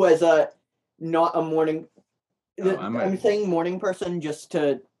see you as not a morning. No, I'm saying morning person just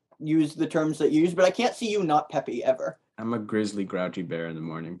to use the terms that you use, but I can't see you not peppy ever. I'm a grizzly, grouchy bear in the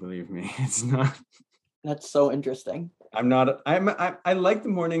morning. Believe me, it's not. That's so interesting. I'm not. I like the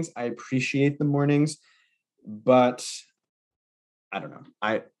mornings. I appreciate the mornings, but I don't know.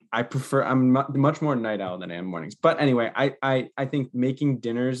 I prefer. I'm much more night owl than I am mornings. But anyway, I think making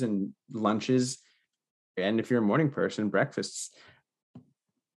dinners and lunches, and if you're a morning person, breakfasts,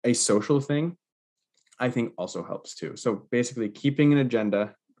 a social thing, I think also helps too. So basically, keeping an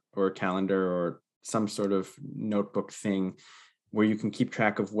agenda or a calendar or some sort of notebook thing where you can keep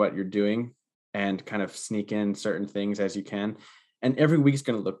track of what you're doing and kind of sneak in certain things as you can. And every week's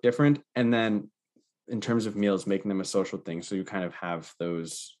going to look different. And then in terms of meals, making them a social thing. So you kind of have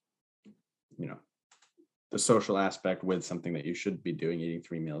those, the social aspect with something that you should be doing, eating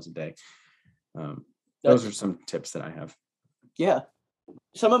 3 meals a day. Those are some tips that I have. Yeah.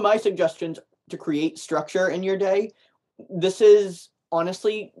 Some of my suggestions to create structure in your day. This is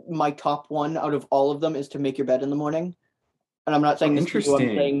honestly my top one out of all of them is to make your bed in the morning. And I'm not saying this to you,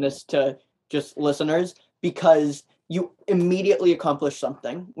 I'm saying this to just listeners because you immediately accomplish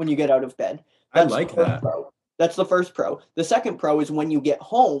something when you get out of bed. I like that. That's the first pro. The second pro is when you get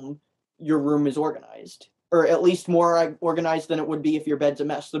home, your room is organized, or at least more organized than it would be if your bed's a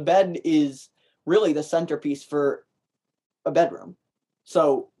mess. The bed is really the centerpiece for a bedroom.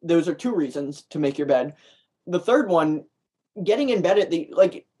 So those are 2 reasons to make your bed. The third one, getting in bed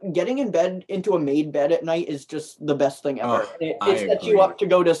getting in bed into a made bed at night is just the best thing ever. It sets you up to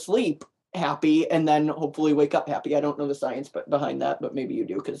go to sleep happy and then hopefully wake up happy. I don't know the science behind that, but maybe you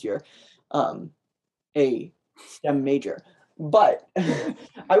do because you're a STEM major. But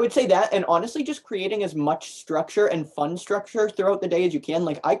I would say that, and honestly, just creating as much structure and fun structure throughout the day as you can.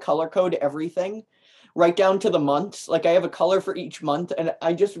 Like I color code everything right down to the months. Like I have a color for each month, and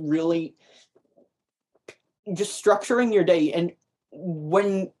I just really just structuring your day. And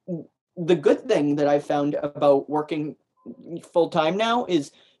when the good thing that I've found about working full time now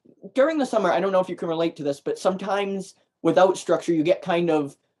is during the summer, I don't know if you can relate to this, but sometimes without structure, you get kind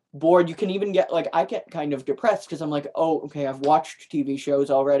of bored. You can even get I get kind of depressed because I'm like, oh, okay, I've watched TV shows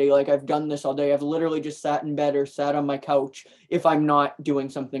already. Like I've done this all day. I've literally just sat in bed or sat on my couch if I'm not doing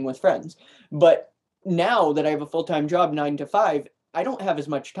something with friends. But now that I have a full-time job, 9 to 5, I don't have as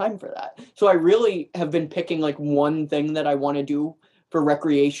much time for that. So I really have been picking one thing that I want to do for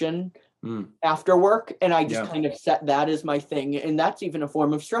recreation after work. And I just kind of set that as my thing. And that's even a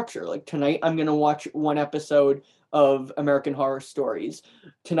form of structure. Like tonight, I'm going to watch 1 episode of American Horror Stories.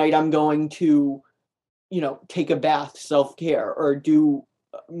 Tonight, I'm going to, take a bath, self-care, or do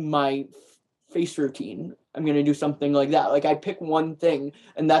my face routine. I'm going to do something like that. Like I pick one thing,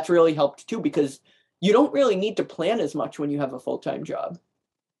 and that's really helped too, because you don't really need to plan as much when you have a full-time job.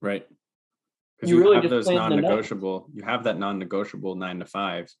 Right. Because you really have those non-negotiable, you have that non-negotiable 9 to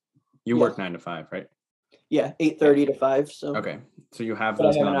 5. You work 9 to 5, right? Yeah, 8:30 to 5. So okay. So you have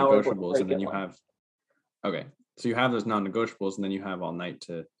those non-negotiables, and then you have so you have those non-negotiables, and then you have all night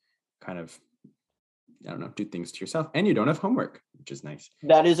to kind of, I don't know, do things to yourself, and you don't have homework, which is nice.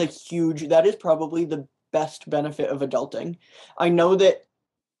 That is probably the best benefit of adulting. I know that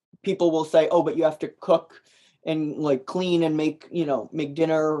people will say, oh, but you have to cook and clean and make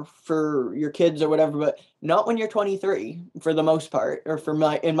dinner for your kids or whatever, but not when you're 23 for the most part, or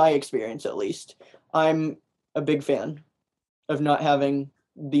in my experience, at least. I'm a big fan of not having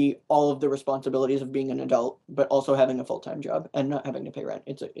all of the responsibilities of being an adult, but also having a full-time job and not having to pay rent.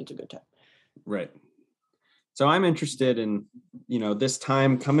 It's a good time. Right. So I'm interested in, this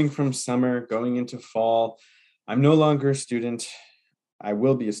time coming from summer, going into fall. I'm no longer a student. I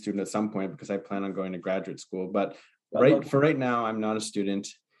will be a student at some point because I plan on going to graduate school, but right now I'm not a student.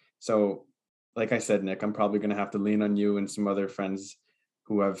 So like I said, Nick, I'm probably going to have to lean on you and some other friends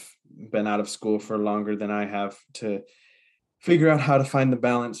who have been out of school for longer than I have to figure out how to find the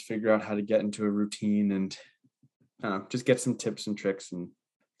balance, figure out how to get into a routine, and just get some tips and tricks. And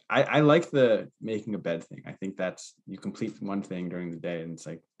I like the making a bed thing. I think that's, you complete one thing during the day and it's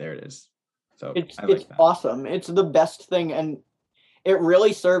like, there it is. So it's awesome. It's the best thing. And it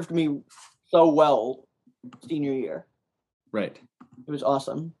really served me so well senior year. Right. It was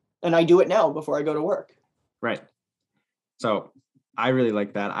awesome. And I do it now before I go to work. Right. So I really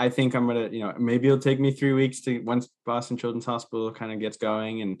like that. I think I'm going to, maybe it'll take me 3 weeks once Boston Children's Hospital kind of gets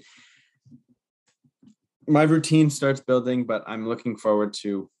going and my routine starts building, but I'm looking forward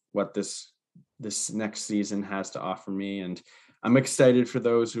to what this this next season has to offer me. And I'm excited for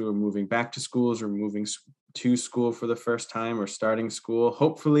those who are moving back to schools or moving to school for the first time or starting school,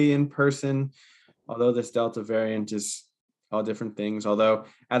 hopefully in person, although this Delta variant is all different things. Although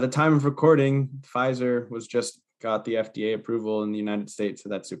at the time of recording, Pfizer was just got the FDA approval in the United States. So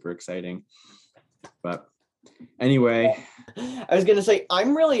that's super exciting. But anyway. I was going to say,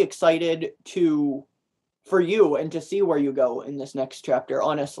 I'm really excited for you and to see where you go in this next chapter,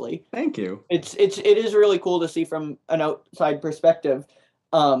 honestly. Thank you. It is really cool to see from an outside perspective.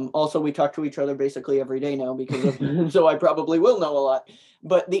 Also, we talk to each other basically every day now because of, so I probably will know a lot.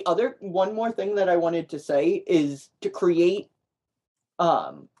 But one more thing that I wanted to say is to create,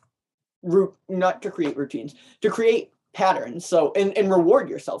 not to create routines, to create patterns. So, and reward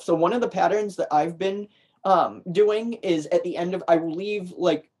yourself. So one of the patterns that I've been doing is at the end of, I will leave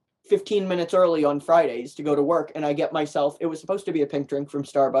like 15 minutes early on Fridays to go to work, and I get myself, it was supposed to be a pink drink from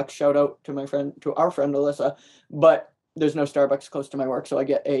Starbucks, shout out to our friend Alyssa, but there's no Starbucks close to my work, so I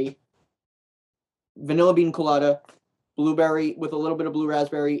get a vanilla bean colada, blueberry with a little bit of blue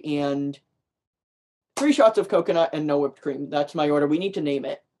raspberry, and 3 shots of coconut and no whipped cream. That's my order. We need to name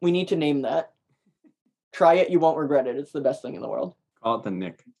it. We need to name that. Try it, you won't regret it. It's the best thing in the world. Call it the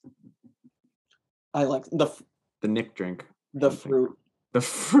Nick. I like the Nick drink. The fruit. The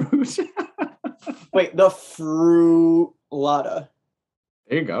fruit. Wait, the fruit-lada.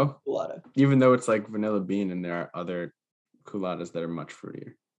 There you go. Colada. Even though it's like vanilla bean and there are other coladas that are much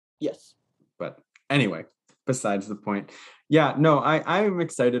fruitier. Yes. But anyway, besides the point. Yeah, no, I'm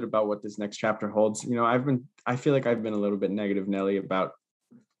excited about what this next chapter holds. You know, I feel like I've been a little bit negative, Nelly, about,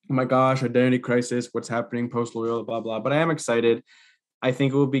 oh my gosh, identity crisis, what's happening post-Loyola, blah, blah. But I am excited. I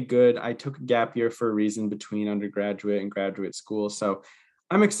think it will be good. I took a gap year for a reason between undergraduate and graduate school. So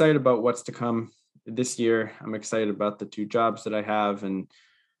I'm excited about what's to come this year. I'm excited about the 2 jobs that I have, and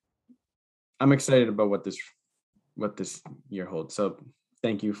I'm excited about what this year holds. So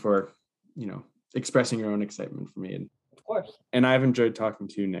thank you for, expressing your own excitement for me. And of course. And I've enjoyed talking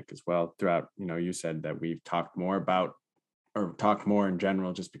to you, Nick, as well throughout. You said that we've talked more in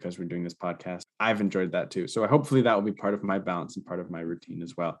general just because we're doing this podcast. I've enjoyed that too. So hopefully that will be part of my balance and part of my routine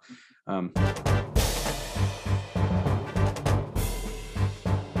as well.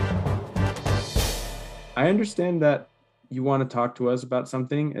 I understand that you want to talk to us about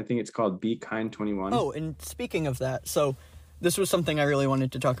something. I think it's called Be Kind 21. Oh, and speaking of that, so this was something I really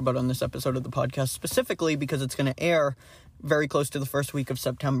wanted to talk about on this episode of the podcast, specifically because it's going to air very close to the first week of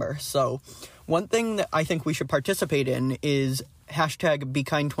September. So one thing that I think we should participate in is hashtag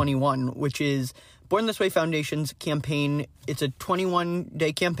BeKind21, which is Born This Way Foundation's campaign. It's a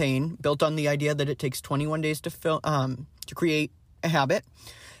 21-day campaign built on the idea that it takes 21 days to create a habit.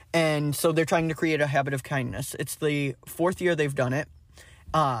 And so they're trying to create a habit of kindness. It's the 4th year they've done it.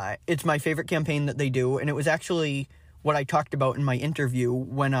 It's my favorite campaign that they do, and it was actually what I talked about in my interview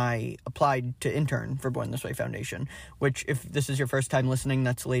when I applied to intern for Born This Way Foundation, which, if this is your first time listening,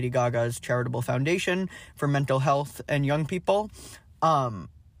 that's Lady Gaga's charitable foundation for mental health and young people.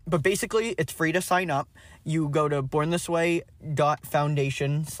 But basically, it's free to sign up. You go to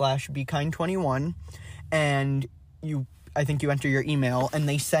bornthisway.foundation/BeKind21, and I think you enter your email, and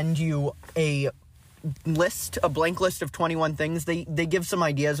they send you a blank list of 21 things. They give some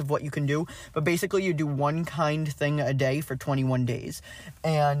ideas of what you can do, but basically you do one kind thing a day for 21 days.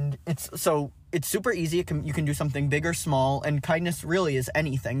 And it's super easy. You can do something big or small, and kindness really is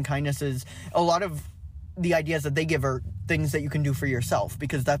anything. Kindness is a lot of the ideas that they give are things that you can do for yourself,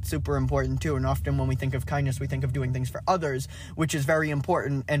 because that's super important too. And often when we think of kindness, we think of doing things for others, which is very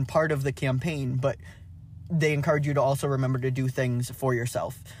important and part of the campaign, but they encourage you to also remember to do things for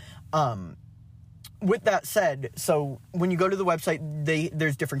yourself. With that said, so when you go to the website,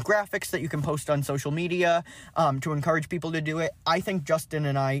 there's different graphics that you can post on social media to encourage people to do it. I think Justin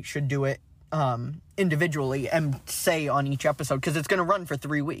and I should do it individually and say on each episode, because it's going to run for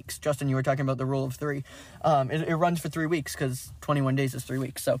 3 weeks. Justin, you were talking about the rule of 3. It runs for 3 weeks because 21 days is 3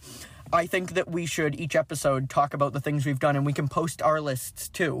 weeks. So I think that we should each episode talk about the things we've done, and we can post our lists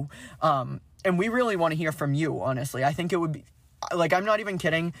too. And we really want to hear from you, honestly. I think it would be, like, I'm not even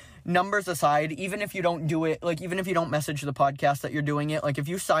kidding. Numbers aside, even if you don't do it, like, even if you don't message the podcast that you're doing it, like, if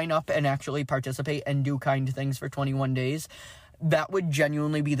you sign up and actually participate and do kind things for 21 days, that would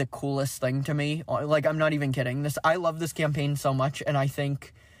genuinely be the coolest thing to me. Like, I'm not even kidding. I love this campaign so much, and I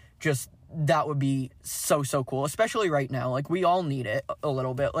think just that would be so, so cool, especially right now. Like, we all need it a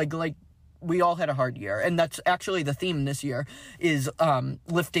little bit. Like, we all had a hard year, and that's actually the theme this year is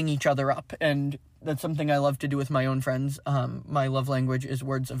lifting each other up, and that's something I love to do with my own friends. My love language is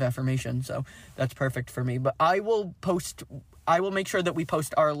words of affirmation, so that's perfect for me. But I will post I will make sure that we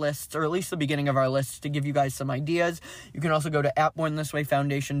post our lists, or at least the beginning of our lists, to give you guys some ideas. You can also go to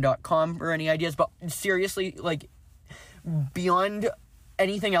 @bornthiswayfoundation.com for any ideas. But seriously, like, beyond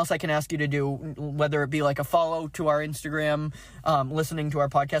anything else I can ask you to do, whether it be like a follow to our Instagram, listening to our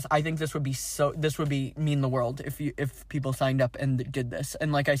podcast, I think this would mean the world if people signed up and did this.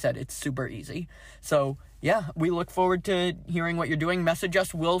 And like I said, it's super easy. So yeah, we look forward to hearing what you're doing. Message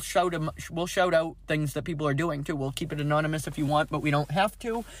us. We'll shout out things that people are doing too. We'll keep it anonymous if you want, but we don't have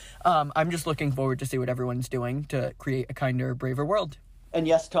to. I'm just looking forward to see what everyone's doing to create a kinder, braver world. And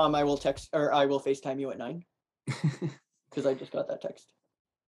yes, Tom, I will FaceTime you at 9 because I just got that text.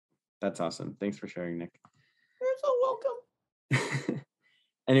 That's awesome. Thanks for sharing, Nick. You're so welcome.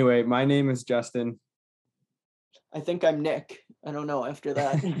 Anyway, my name is Justin. I think I'm Nick. I don't know after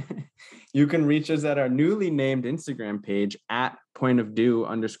that. You can reach us at our newly named Instagram page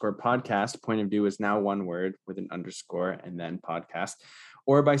 @pointofdew_podcast. Point of Dew is now one word with an underscore and then podcast,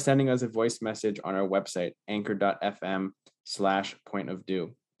 or by sending us a voice message on our website,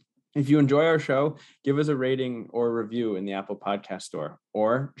 anchor.fm/pointofdew. If you enjoy our show, give us a rating or review in the Apple Podcast Store,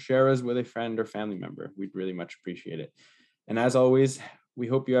 or share us with a friend or family member. We'd really much appreciate it. And as always, we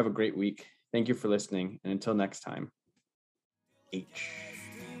hope you have a great week. Thank you for listening. And until next time, H.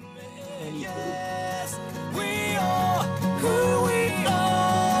 Yes, we are who we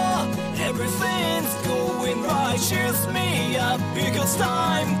are. Everything's going right. Cheers me up because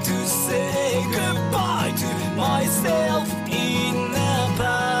time to say goodbye to myself in the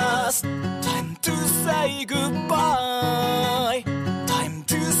past. Time to say goodbye. Time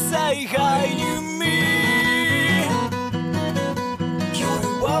to say hi to me. You're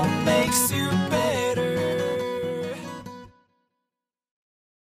what makes you better.